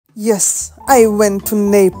Yes, I went to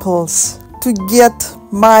Naples to get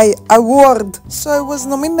my award. So I was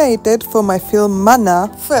nominated for my film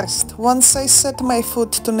Mana. First, once I set my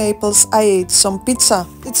foot to Naples, I ate some pizza.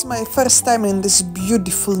 It's my first time in this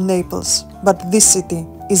beautiful Naples, but this city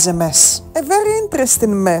is a mess. A very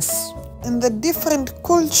interesting mess. And the different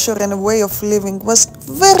culture and way of living was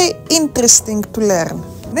very interesting to learn.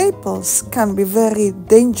 Naples can be very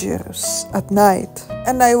dangerous at night,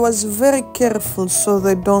 and I was very careful so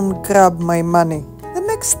they don't grab my money. The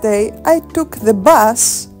next day I took the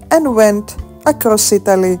bus and went across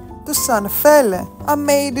Italy to San Fele. I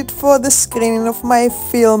made it for the screening of my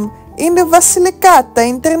film in the Basilicata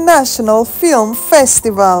International Film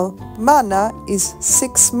Festival. Mana is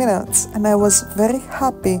 6 minutes and I was very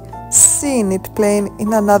happy seeing it playing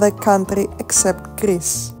in another country except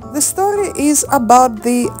Greece. The story is about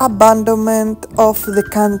the abandonment of the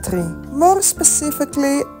country, more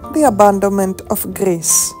specifically the abandonment of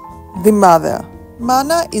Greece, the mother.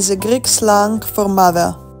 Mana is a Greek slang for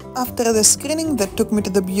mother. After the screening they took me to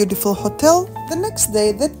the beautiful hotel. The next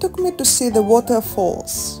day they took me to see the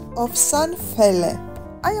waterfalls of San Fele.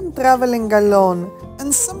 I am traveling alone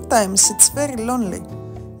and sometimes it's very lonely.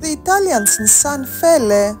 The Italians in San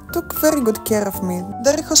Fele took very good care of me.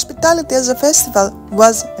 Their hospitality as a festival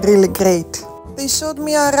was really great. They showed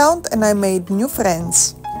me around and I made new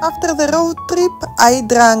friends. After the road trip, I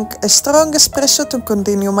drank a strong espresso to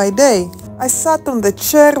continue my day. I sat on the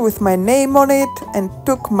chair with my name on it and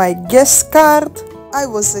took my guest card. I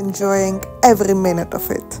was enjoying every minute of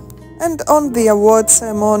it. And on the award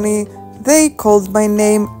ceremony, they called my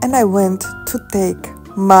name and I went to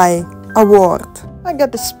take my award. I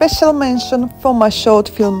got a special mention for my short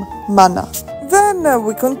film Mana. Then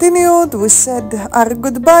we continued, we said our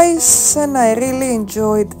goodbyes and I really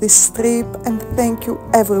enjoyed this trip and thank you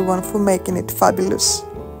everyone for making it fabulous.